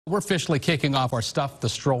We're officially kicking off our Stuff the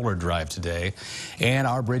Stroller drive today, and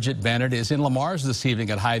our Bridget Bennett is in Lamar's this evening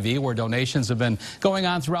at Hy-vee, where donations have been going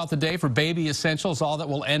on throughout the day for baby essentials, all that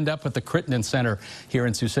will end up at the Crittenden Center here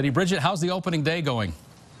in Sioux City. Bridget, how's the opening day going?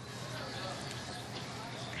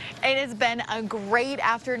 It has been a great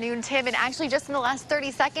afternoon, Tim, and actually just in the last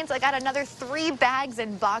 30 seconds, I got another 3 bags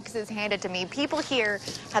and boxes handed to me. People here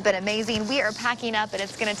have been amazing. We are packing up, and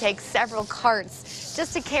it's going to take several carts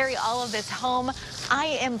just to carry all of this home. I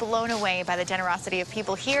am blown away by the generosity of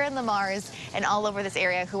people here in Lamar's and all over this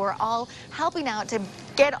area who are all helping out to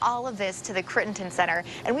get all of this to the Crittenden Center.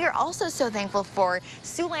 And we are also so thankful for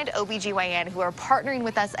Siouxland OBGYN, who are partnering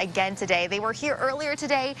with us again today. They were here earlier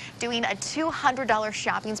today doing a $200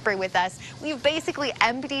 shopping spree with us. We've basically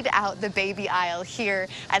emptied out the baby aisle here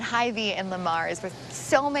at Hy-vee and Lamar's with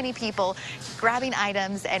so many people grabbing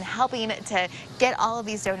items and helping to get all of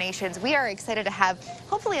these donations. We are excited to have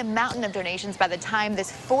hopefully a mountain of donations by the time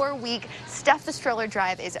this 4-week Stuff the Stroller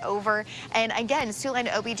drive is over. And again, Siouxland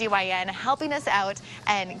OBGYN helping us out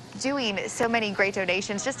and doing so many great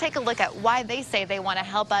donations. Just take a look at why they say they want to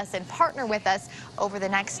help us and partner with us over the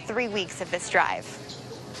next 3 weeks of this drive.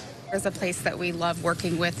 There's a place that we love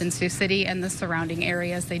working with in Sioux City and the surrounding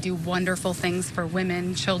areas. They do wonderful things for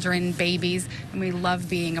women, children, babies, and we love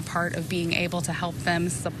being a part of being able to help them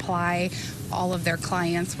supply all of their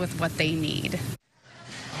clients with what they need.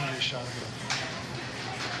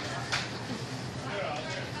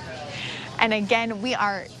 And again, we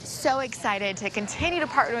are so excited to continue to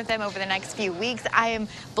partner with them over the next few weeks. I am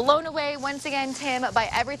blown away once again, Tim, by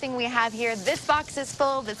everything we have here. This box is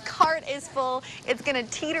full. This cart is full. It's going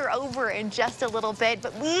to teeter over in just a little bit,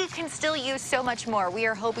 but we can still use so much more. We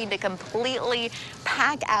are hoping to completely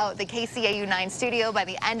pack out the KCAU-9 studio by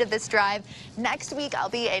the end of this drive. Next week, I'll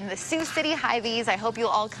be in the Sioux City Hy-vees. I hope you'll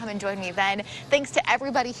all come and join me then. Thanks to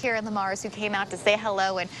everybody here in Lamar's who came out to say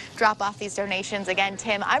hello and drop off these donations. Again,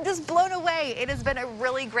 Tim, I'm just blown away. It has been a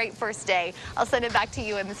really great first day. I'll send it back to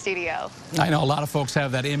you in the studio. I know a lot of folks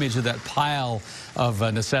have that image of that pile of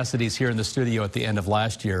necessities here in the studio at the end of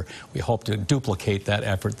last year. We hope to duplicate that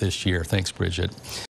effort this year. Thanks, Bridget.